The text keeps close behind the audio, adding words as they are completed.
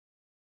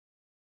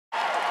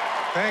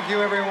Thank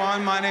you,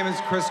 everyone. My name is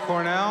Chris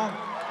Cornell.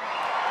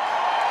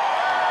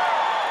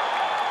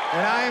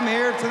 And I am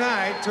here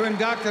tonight to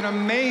induct an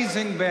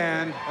amazing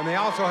band, and they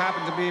also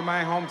happen to be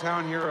my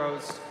hometown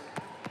heroes,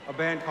 a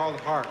band called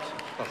Heart.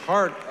 The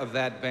heart of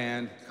that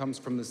band comes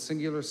from the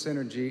singular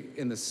synergy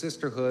in the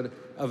sisterhood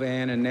of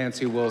Ann and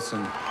Nancy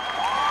Wilson.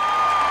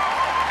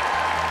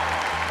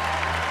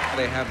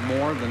 They have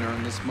more than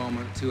earned this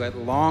moment to, at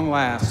long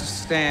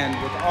last,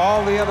 stand with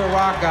all the other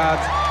rock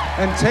gods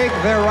and take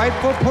their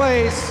rightful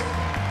place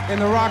in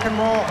the Rock and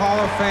Roll Hall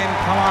of Fame.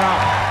 Come on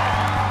up.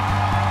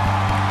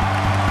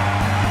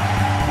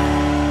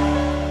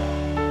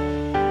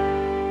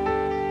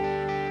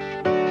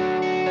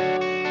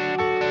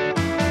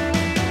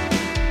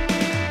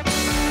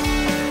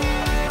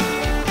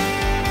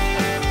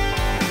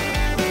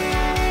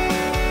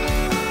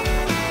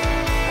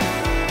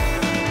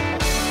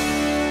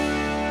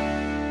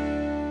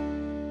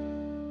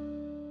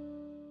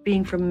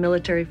 Being from a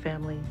military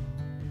family,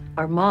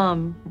 our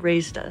mom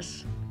raised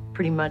us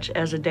pretty much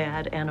as a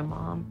dad and a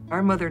mom.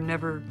 Our mother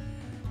never,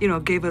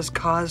 gave us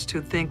cause to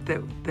think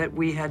that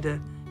we had to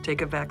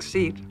take a back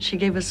seat. She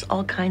gave us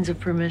all kinds of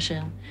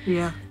permission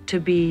to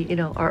be,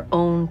 our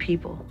own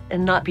people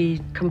and not be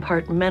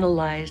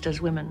compartmentalized as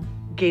women.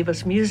 Gave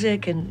us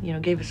music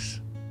and, gave us,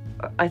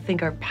 I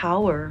think, our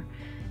power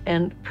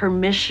and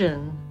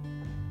permission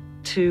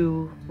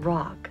to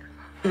rock.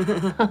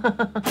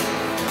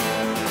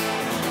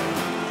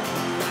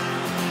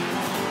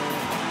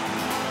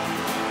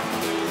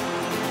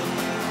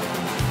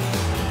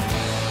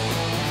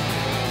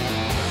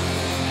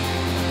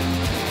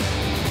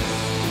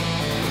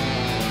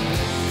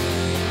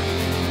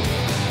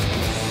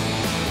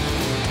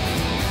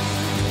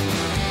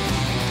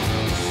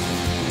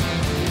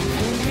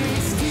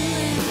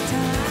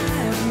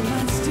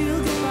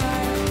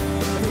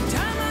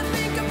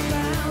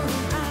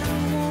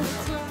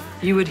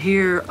 You would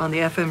hear on the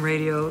FM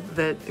radio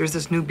that there's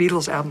this new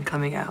Beatles album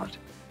coming out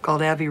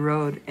called Abbey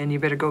Road, and you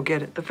better go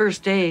get it. The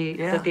first day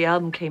that the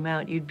album came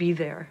out, you'd be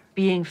there,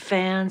 being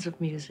fans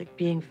of music,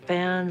 being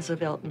fans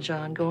of Elton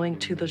John, going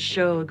to the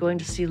show, going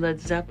to see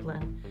Led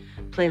Zeppelin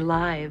play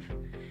live,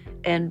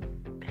 and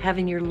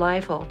having your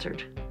life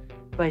altered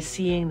by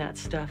seeing that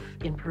stuff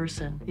in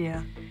person.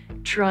 Yeah.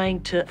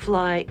 Trying to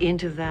fly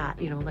into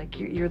that, like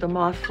you're the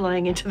moth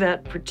flying into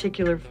that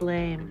particular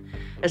flame.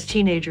 As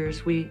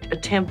teenagers, we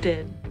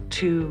attempted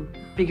to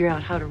figure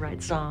out how to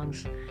write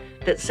songs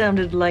that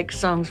sounded like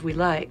songs we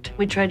liked.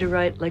 We tried to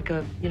write like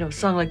a,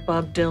 song like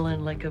Bob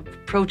Dylan, like a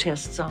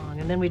protest song,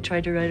 and then we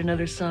tried to write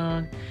another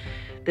song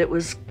that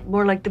was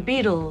more like the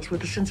Beatles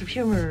with a sense of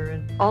humor.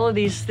 And all of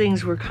these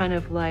things were kind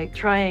of like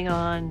trying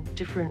on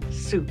different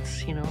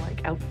suits,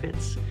 like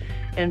outfits,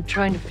 and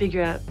trying to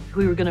figure out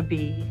who we were gonna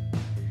be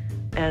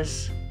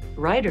as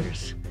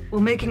writers. Well,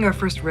 making our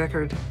first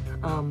record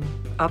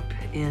up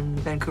in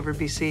Vancouver,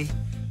 BC,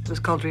 it was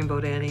called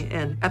Dreamboat Annie,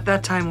 and at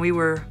that time we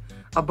were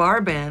a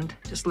bar band,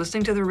 just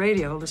listening to the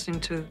radio, listening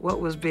to what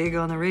was big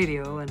on the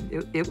radio,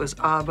 and it was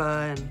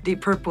ABBA and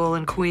Deep Purple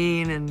and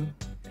Queen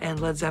and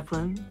Led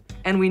Zeppelin,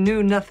 and we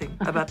knew nothing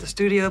about the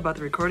studio, about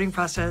the recording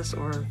process,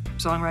 or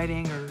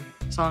songwriting, or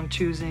song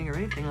choosing, or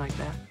anything like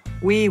that.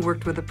 We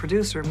worked with a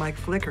producer, Mike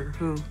Flicker,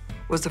 who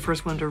was the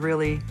first one to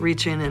really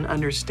reach in and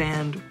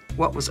understand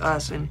what was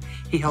us, and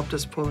he helped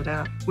us pull it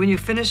out. When you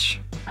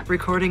finish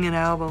recording an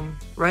album,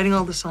 writing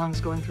all the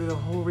songs, going through the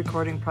whole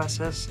recording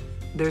process,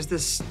 there's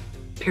this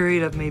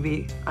period of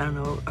maybe,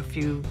 a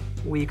few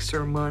weeks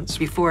or months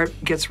before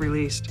it gets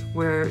released,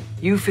 where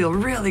you feel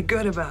really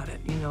good about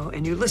it,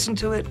 and you listen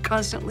to it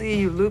constantly,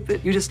 you loop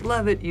it, you just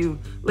love it, you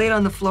lay it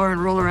on the floor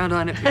and roll around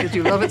on it because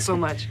you love it so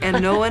much.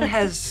 And no one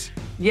has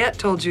yet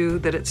told you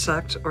that it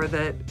sucked or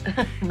that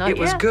it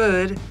was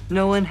good.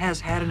 No one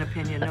has had an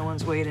opinion, no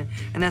one's waited.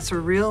 And that's a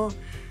real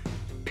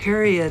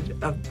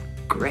period of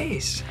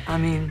grace.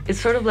 It's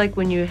sort of like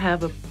when you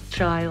have a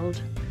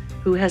child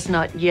who has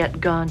not yet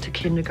gone to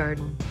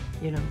kindergarten,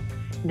 and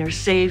they're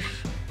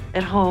safe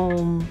at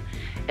home,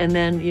 and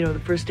then, the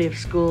first day of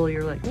school,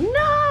 you're like,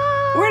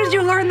 no! Where did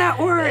you learn that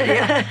word?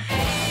 Yeah.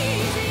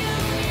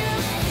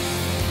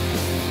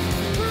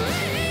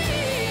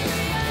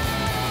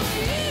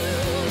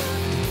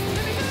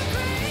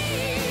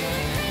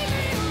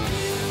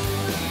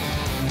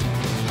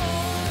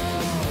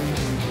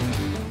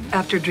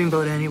 After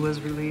Dreamboat Annie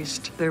was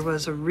released, there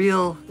was a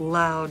real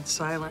loud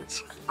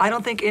silence. I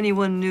don't think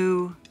anyone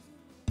knew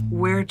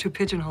where to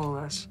pigeonhole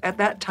us. At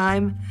that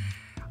time,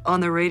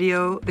 on the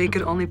radio, they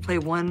could only play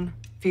one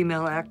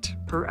female act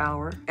per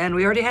hour. And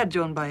we already had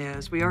Joan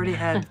Baez. We already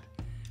had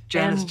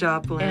Janis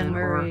Joplin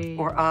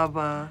or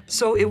ABBA.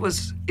 So it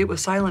was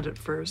silent at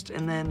first.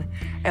 And then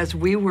as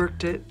we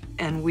worked it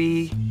and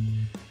we,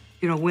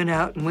 went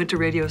out and went to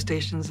radio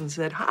stations and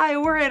said, hi,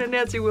 we're Ann and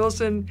Nancy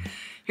Wilson.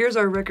 Here's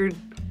our record,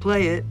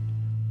 play it.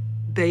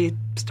 They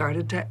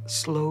started to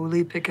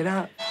slowly pick it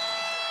up.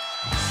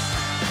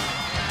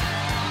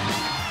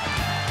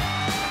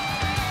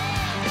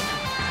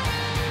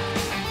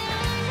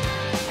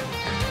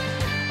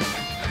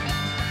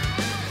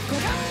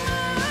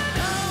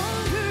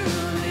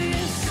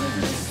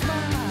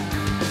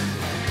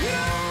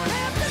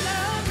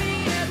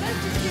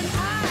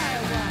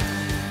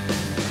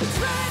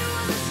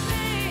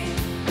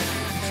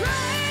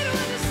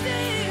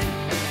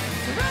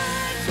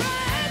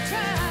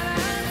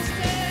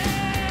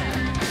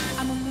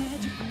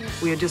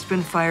 We had just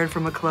been fired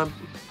from a club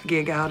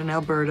gig out in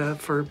Alberta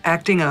for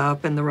acting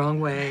up in the wrong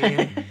way.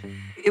 And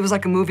it was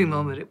like a movie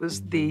moment. It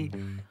was the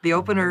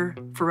opener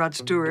for Rod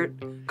Stewart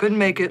couldn't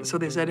make it, so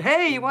they said,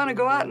 hey, you want to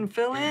go out and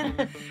fill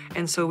in?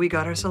 And so we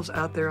got ourselves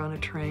out there on a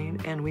train,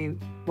 and we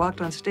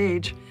walked on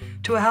stage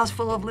to a house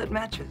full of lit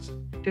matches.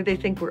 Do they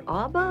think we're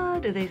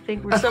ABBA? Do they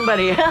think we're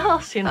somebody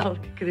else? You know,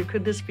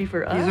 could this be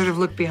for us? You sort of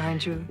look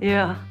behind you.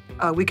 Yeah.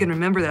 We can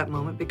remember that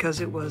moment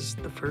because it was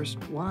the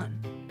first one,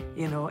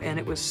 you know, and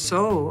it was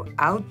so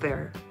out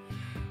there.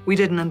 We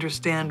didn't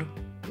understand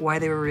why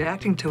they were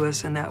reacting to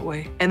us in that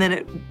way. And then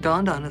it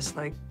dawned on us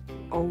like,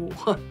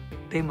 oh,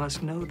 they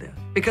must know this.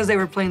 Because they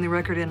were playing the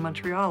record in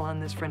Montreal on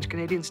this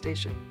French-Canadian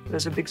station. It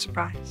was a big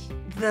surprise.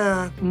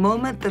 The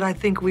moment that I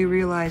think we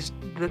realized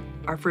that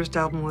our first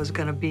album was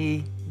gonna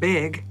be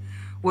big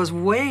was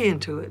way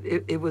into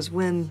it. It was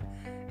when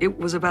it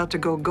was about to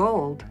go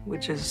gold,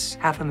 which is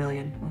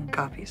 500,000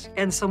 copies.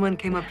 And someone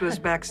came up to us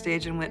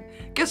backstage and went,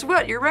 guess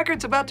what, your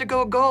record's about to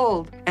go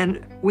gold.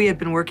 And we had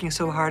been working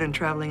so hard and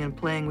traveling and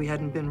playing, we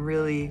hadn't been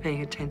really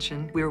paying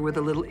attention. We were with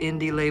a little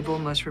indie label,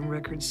 Mushroom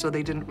Records, so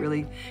they didn't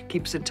really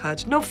keep us in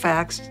touch. No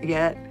fax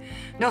yet,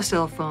 no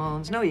cell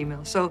phones, no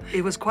emails. So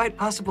it was quite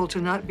possible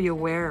to not be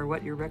aware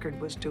what your record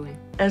was doing.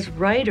 As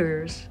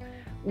writers,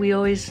 we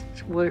always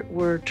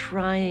were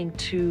trying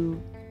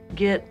to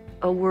get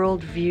a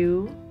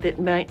worldview that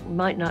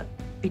might not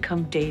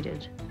become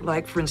dated.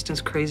 Like, for instance,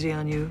 Crazy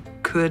on You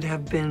could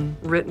have been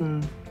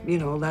written, you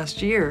know,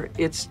 last year.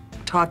 It's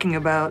talking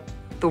about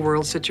the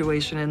world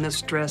situation and the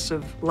stress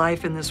of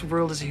life in this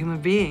world as a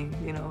human being,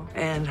 you know,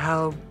 and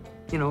how,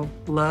 you know,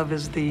 love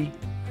is the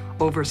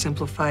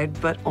oversimplified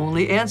but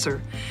only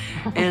answer.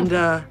 And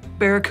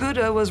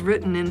Barracuda was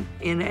written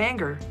in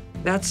anger.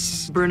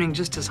 That's burning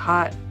just as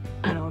hot,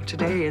 you know,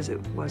 today as it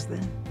was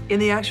then. In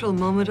the actual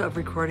moment of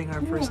recording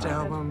our first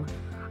album,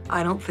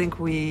 I don't think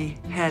we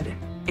had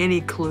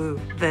any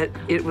clue that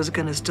it was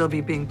going to still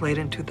be being played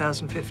in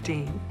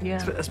 2015,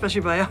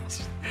 especially by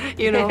us,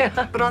 you know,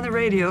 but on the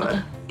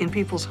radio, in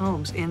people's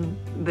homes,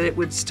 that it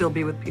would still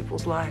be with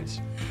people's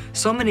lives.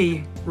 So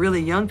many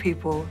really young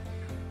people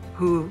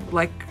who,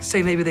 like,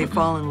 say maybe they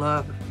fall in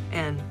love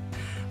and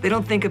they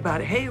don't think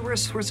about it, hey, we're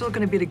still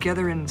going to be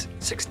together in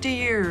 60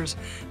 years.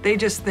 They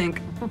just think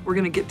we're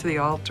going to get to the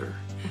altar.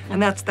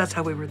 And that's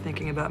how we were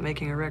thinking about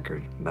making a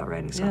record, about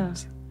writing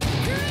songs.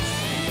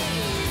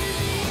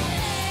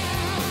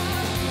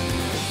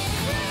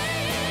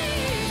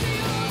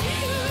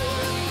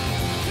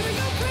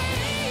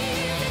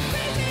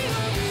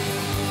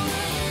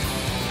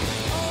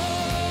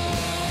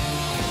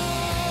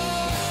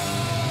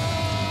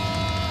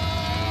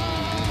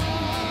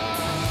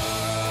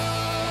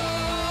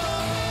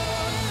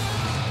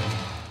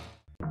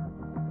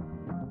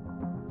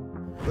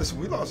 Listen,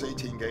 we lost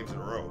 18 games in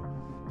a row.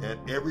 And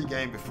every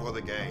game before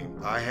the game,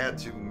 I had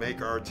to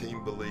make our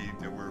team believe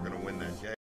that we were going to win that game.